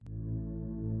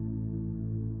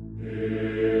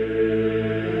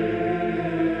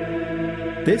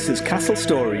This is Castle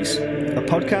Stories, a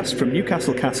podcast from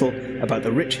Newcastle Castle about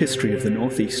the rich history of the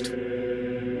North East.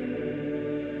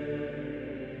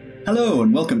 Hello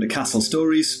and welcome to Castle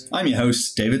Stories. I'm your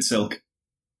host, David Silk.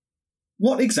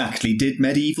 What exactly did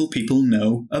medieval people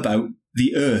know about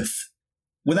the Earth?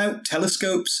 Without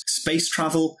telescopes, space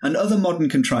travel, and other modern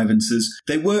contrivances,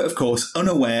 they were, of course,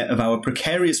 unaware of our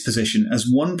precarious position as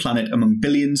one planet among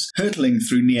billions, hurtling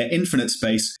through near infinite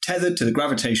space, tethered to the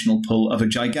gravitational pull of a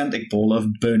gigantic ball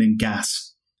of burning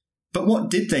gas. But what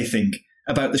did they think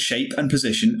about the shape and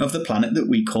position of the planet that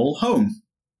we call home?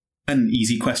 An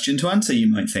easy question to answer, you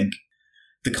might think.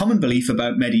 The common belief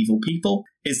about medieval people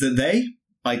is that they,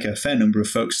 like a fair number of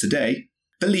folks today,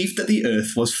 believed that the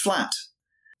Earth was flat.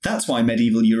 That's why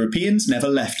medieval Europeans never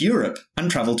left Europe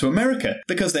and travelled to America,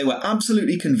 because they were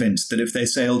absolutely convinced that if they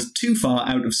sailed too far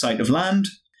out of sight of land,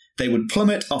 they would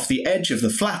plummet off the edge of the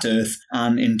flat Earth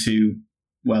and into,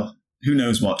 well, who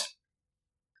knows what.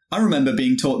 I remember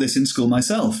being taught this in school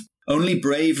myself. Only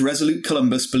brave, resolute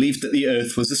Columbus believed that the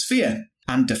Earth was a sphere,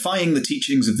 and defying the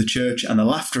teachings of the church and the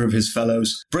laughter of his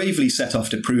fellows, bravely set off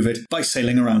to prove it by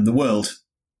sailing around the world.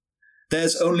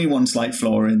 There's only one slight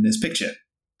flaw in this picture,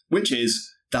 which is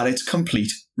that it's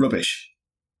complete rubbish.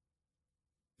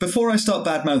 Before I start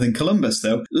bad-mouthing Columbus,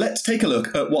 though, let's take a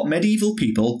look at what medieval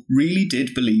people really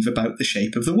did believe about the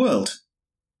shape of the world.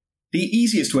 The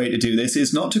easiest way to do this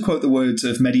is not to quote the words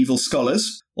of medieval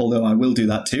scholars, although I will do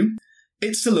that too.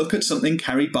 It's to look at something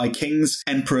carried by kings,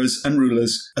 emperors, and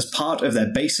rulers as part of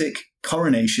their basic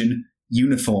coronation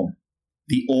uniform,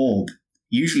 the orb,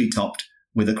 usually topped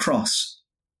with a cross.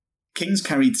 Kings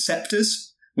carried sceptres,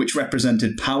 which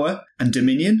represented power and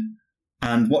dominion.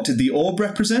 And what did the orb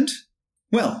represent?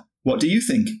 Well, what do you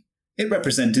think? It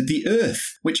represented the earth,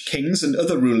 which kings and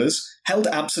other rulers held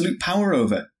absolute power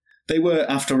over. They were,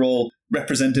 after all,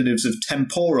 representatives of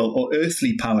temporal or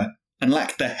earthly power, and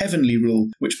lacked the heavenly rule,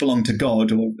 which belonged to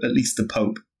God, or at least the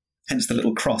Pope, hence the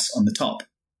little cross on the top.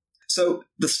 So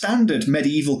the standard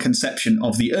medieval conception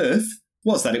of the earth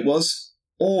was that it was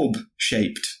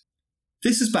orb-shaped.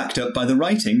 This is backed up by the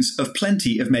writings of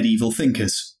plenty of medieval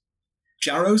thinkers.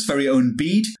 Jarrow's very own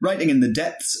Bede, writing in the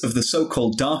depths of the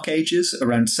so-called Dark Ages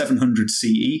around 700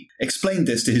 CE, explained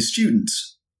this to his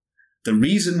students. The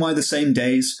reason why the same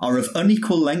days are of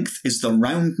unequal length is the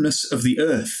roundness of the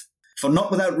earth, for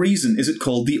not without reason is it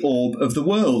called the orb of the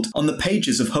world on the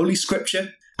pages of Holy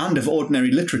Scripture and of ordinary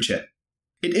literature.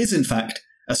 It is, in fact,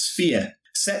 a sphere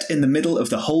set in the middle of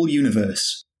the whole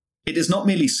universe. It is not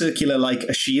merely circular like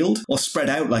a shield or spread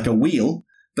out like a wheel,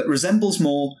 but resembles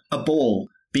more a ball,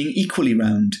 being equally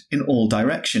round in all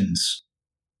directions.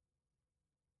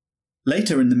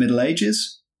 Later in the Middle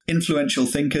Ages, influential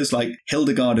thinkers like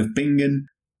Hildegard of Bingen,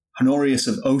 Honorius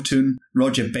of Autun,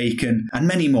 Roger Bacon, and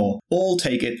many more all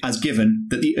take it as given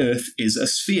that the Earth is a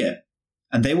sphere,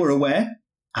 and they were aware,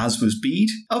 as was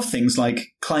Bede, of things like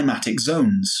climatic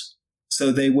zones.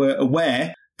 So they were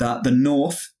aware that the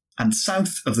north and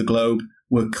south of the globe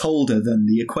were colder than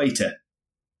the equator,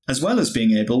 as well as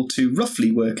being able to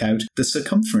roughly work out the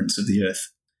circumference of the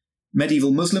Earth.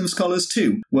 Medieval Muslim scholars,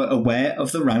 too, were aware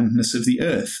of the roundness of the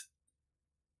Earth.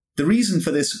 The reason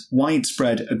for this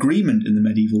widespread agreement in the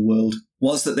medieval world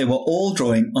was that they were all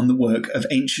drawing on the work of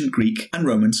ancient Greek and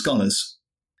Roman scholars.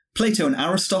 Plato and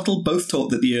Aristotle both taught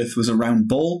that the Earth was a round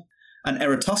ball, and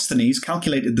Eratosthenes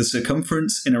calculated the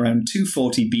circumference in around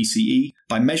 240 BCE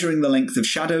by measuring the length of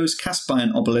shadows cast by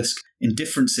an obelisk in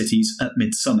different cities at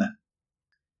midsummer.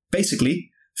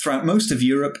 Basically, throughout most of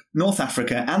Europe, North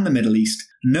Africa, and the Middle East,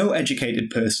 no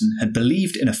educated person had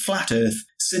believed in a flat Earth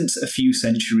since a few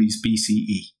centuries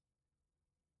BCE.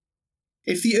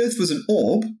 If the Earth was an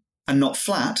orb, and not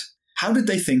flat, how did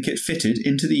they think it fitted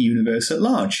into the universe at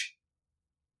large?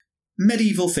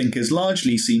 Medieval thinkers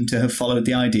largely seem to have followed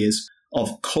the ideas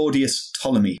of Claudius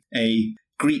Ptolemy, a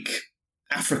Greek,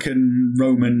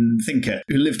 African-Roman thinker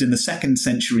who lived in the 2nd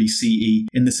century CE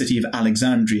in the city of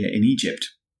Alexandria in Egypt.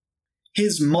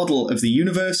 His model of the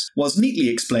universe was neatly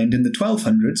explained in the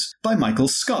 1200s by Michael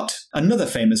Scott, another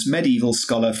famous medieval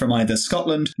scholar from either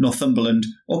Scotland, Northumberland,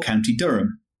 or County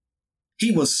Durham.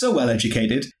 He was so well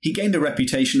educated, he gained a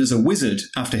reputation as a wizard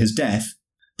after his death,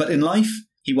 but in life,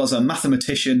 he was a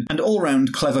mathematician and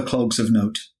all-round clever clogs of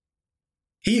note.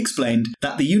 He explained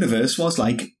that the universe was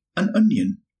like an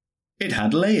onion. It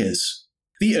had layers.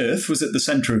 The Earth was at the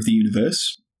centre of the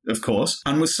universe, of course,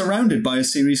 and was surrounded by a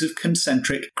series of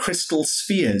concentric crystal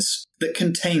spheres that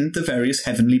contained the various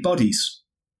heavenly bodies.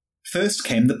 First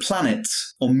came the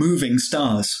planets, or moving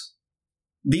stars.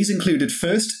 These included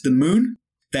first the Moon,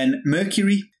 then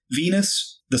Mercury,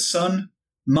 Venus, the Sun,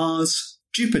 Mars,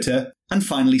 Jupiter, and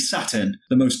finally Saturn,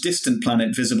 the most distant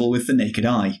planet visible with the naked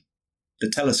eye. The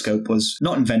telescope was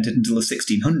not invented until the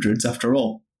 1600s, after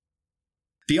all.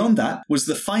 Beyond that was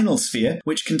the final sphere,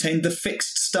 which contained the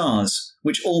fixed stars,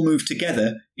 which all moved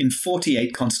together in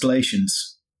 48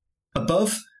 constellations.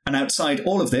 Above and outside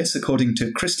all of this, according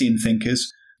to Christian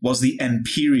thinkers, was the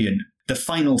Empyrean, the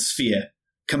final sphere,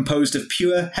 composed of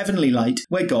pure heavenly light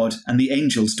where God and the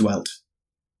angels dwelt.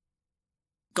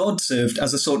 God served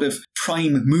as a sort of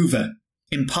prime mover,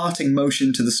 imparting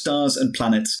motion to the stars and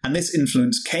planets, and this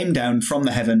influence came down from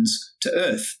the heavens to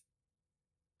Earth.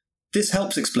 This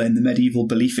helps explain the medieval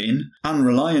belief in and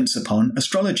reliance upon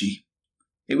astrology.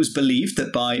 It was believed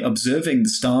that by observing the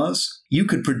stars, you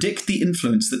could predict the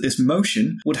influence that this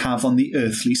motion would have on the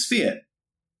earthly sphere.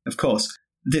 Of course,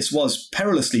 this was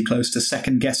perilously close to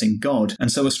second-guessing God,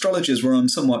 and so astrologers were on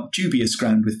somewhat dubious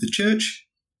ground with the church.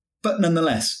 But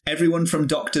nonetheless, everyone from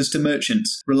doctors to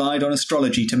merchants relied on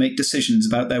astrology to make decisions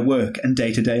about their work and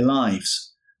day-to-day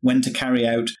lives, when to carry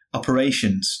out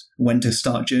operations, when to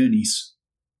start journeys.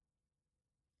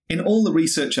 In all the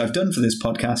research I've done for this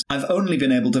podcast, I've only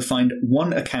been able to find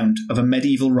one account of a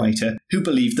medieval writer who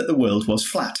believed that the world was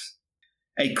flat.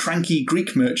 A cranky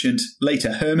Greek merchant,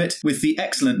 later hermit, with the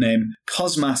excellent name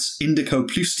Cosmas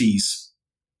Indicopleustes.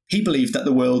 He believed that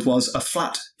the world was a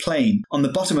flat plane on the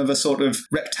bottom of a sort of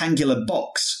rectangular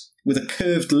box with a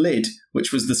curved lid,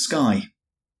 which was the sky.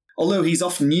 Although he's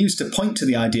often used to point to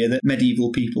the idea that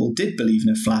medieval people did believe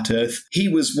in a flat earth, he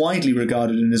was widely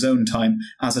regarded in his own time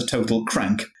as a total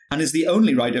crank, and is the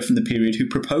only writer from the period who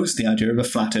proposed the idea of a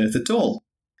flat earth at all.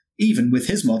 Even with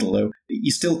his model, though,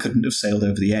 you still couldn't have sailed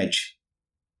over the edge.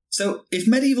 So, if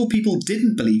medieval people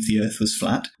didn't believe the earth was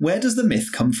flat, where does the myth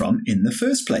come from in the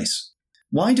first place?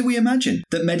 Why do we imagine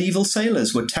that medieval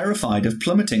sailors were terrified of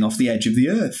plummeting off the edge of the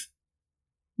earth?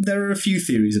 There are a few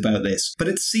theories about this, but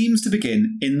it seems to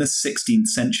begin in the 16th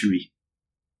century,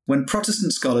 when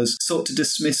Protestant scholars sought to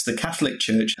dismiss the Catholic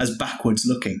Church as backwards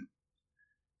looking.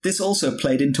 This also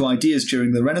played into ideas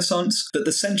during the Renaissance that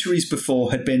the centuries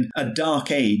before had been a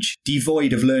dark age,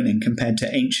 devoid of learning compared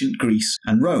to ancient Greece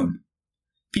and Rome.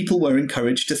 People were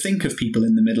encouraged to think of people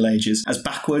in the Middle Ages as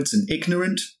backwards and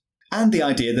ignorant, and the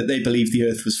idea that they believed the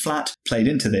earth was flat played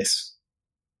into this.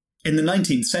 In the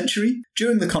 19th century,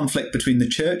 during the conflict between the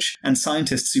church and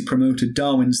scientists who promoted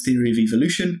Darwin's theory of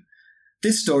evolution,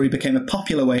 this story became a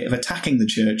popular way of attacking the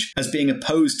church as being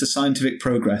opposed to scientific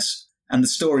progress, and the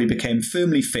story became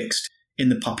firmly fixed in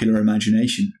the popular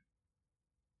imagination.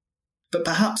 But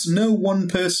perhaps no one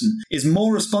person is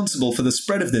more responsible for the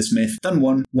spread of this myth than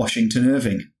one Washington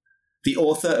Irving, the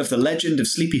author of The Legend of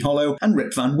Sleepy Hollow and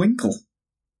Rip Van Winkle.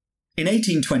 In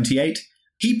 1828,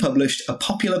 he published a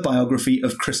popular biography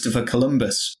of Christopher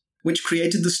Columbus, which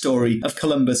created the story of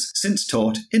Columbus since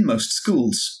taught in most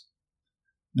schools.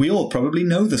 We all probably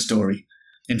know the story.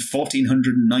 In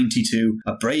 1492,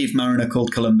 a brave mariner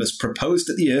called Columbus proposed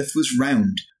that the earth was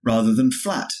round rather than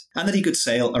flat, and that he could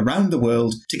sail around the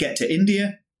world to get to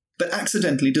India, but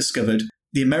accidentally discovered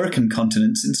the American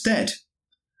continents instead.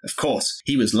 Of course,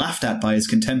 he was laughed at by his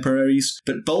contemporaries,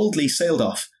 but boldly sailed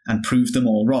off and proved them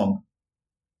all wrong.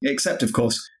 Except, of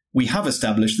course, we have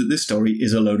established that this story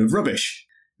is a load of rubbish.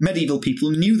 Medieval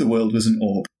people knew the world was an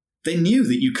orb. They knew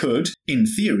that you could, in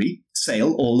theory,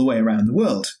 sail all the way around the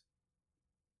world.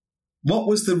 What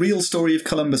was the real story of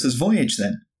Columbus's voyage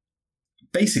then?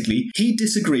 Basically, he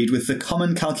disagreed with the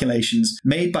common calculations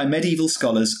made by medieval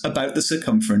scholars about the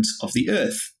circumference of the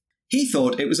Earth. He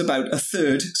thought it was about a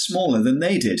third smaller than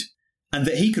they did, and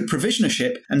that he could provision a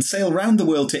ship and sail round the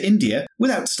world to India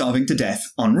without starving to death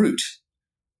en route.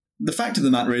 The fact of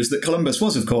the matter is that Columbus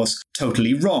was, of course,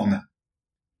 totally wrong.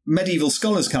 Medieval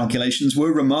scholars' calculations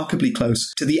were remarkably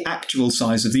close to the actual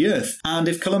size of the Earth, and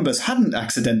if Columbus hadn't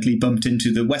accidentally bumped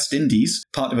into the West Indies,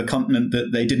 part of a continent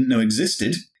that they didn't know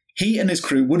existed, he and his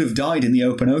crew would have died in the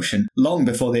open ocean long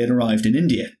before they had arrived in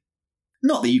India.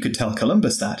 Not that you could tell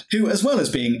Columbus that, who, as well as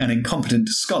being an incompetent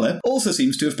scholar, also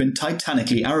seems to have been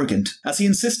titanically arrogant, as he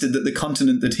insisted that the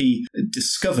continent that he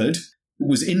discovered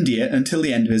was India until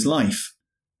the end of his life.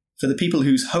 For the people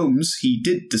whose homes he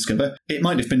did discover, it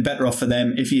might have been better off for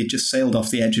them if he had just sailed off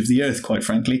the edge of the Earth, quite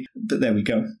frankly, but there we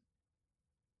go.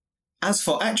 As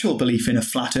for actual belief in a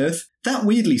flat Earth, that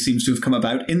weirdly seems to have come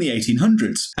about in the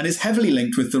 1800s, and is heavily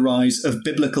linked with the rise of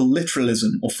biblical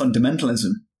literalism or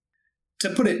fundamentalism. To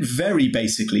put it very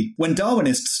basically, when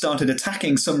Darwinists started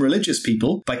attacking some religious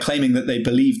people by claiming that they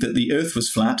believed that the Earth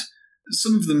was flat,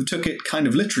 some of them took it kind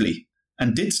of literally,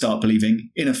 and did start believing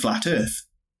in a flat Earth.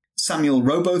 Samuel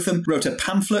Rowbotham wrote a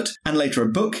pamphlet and later a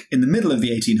book in the middle of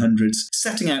the 1800s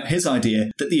setting out his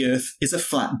idea that the Earth is a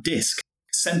flat disk,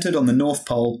 centred on the North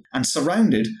Pole and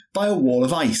surrounded by a wall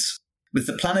of ice, with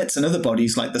the planets and other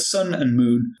bodies like the Sun and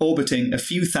Moon orbiting a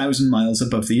few thousand miles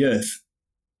above the Earth.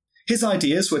 His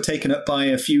ideas were taken up by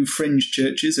a few fringe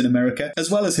churches in America,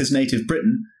 as well as his native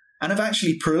Britain, and have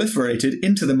actually proliferated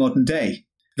into the modern day.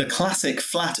 The classic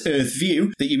flat Earth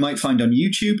view that you might find on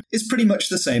YouTube is pretty much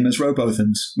the same as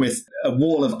Rowbotham's, with a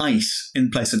wall of ice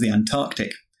in place of the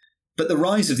Antarctic. But the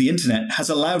rise of the internet has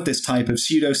allowed this type of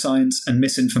pseudoscience and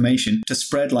misinformation to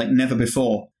spread like never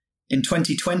before. In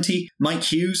 2020, Mike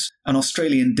Hughes, an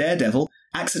Australian daredevil,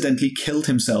 accidentally killed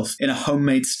himself in a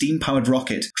homemade steam-powered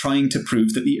rocket trying to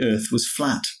prove that the Earth was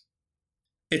flat.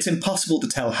 It's impossible to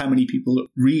tell how many people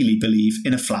really believe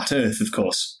in a flat Earth, of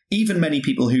course. Even many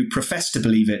people who profess to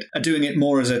believe it are doing it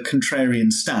more as a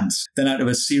contrarian stance than out of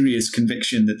a serious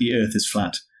conviction that the Earth is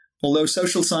flat. Although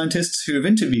social scientists who have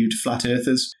interviewed flat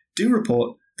earthers do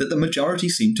report that the majority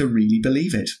seem to really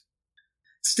believe it.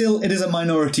 Still, it is a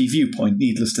minority viewpoint,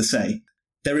 needless to say.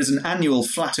 There is an annual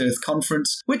Flat Earth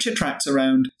conference which attracts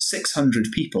around 600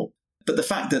 people, but the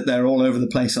fact that they're all over the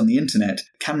place on the internet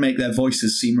can make their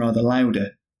voices seem rather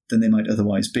louder than they might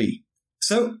otherwise be.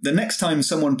 So, the next time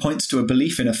someone points to a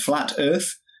belief in a flat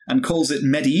Earth and calls it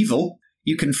medieval,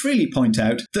 you can freely point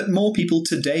out that more people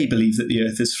today believe that the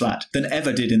Earth is flat than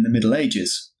ever did in the Middle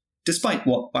Ages, despite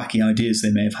what wacky ideas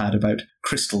they may have had about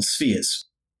crystal spheres.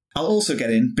 I'll also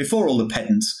get in before all the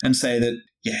pedants and say that,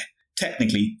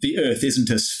 technically, the Earth isn't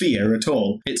a sphere at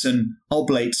all. It's an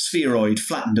oblate spheroid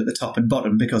flattened at the top and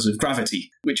bottom because of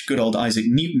gravity, which good old Isaac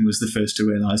Newton was the first to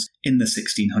realise in the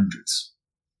 1600s.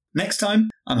 Next time,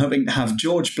 I'm hoping to have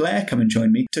George Blair come and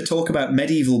join me to talk about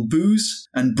medieval booze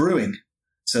and brewing.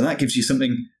 So that gives you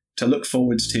something to look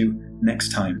forwards to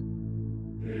next time.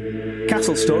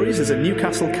 Castle Stories is a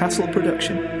Newcastle Castle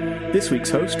production. This week's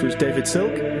host was David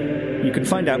Silk. You can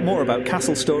find out more about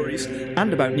Castle Stories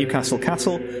and about Newcastle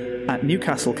Castle at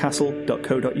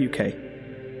newcastlecastle.co.uk.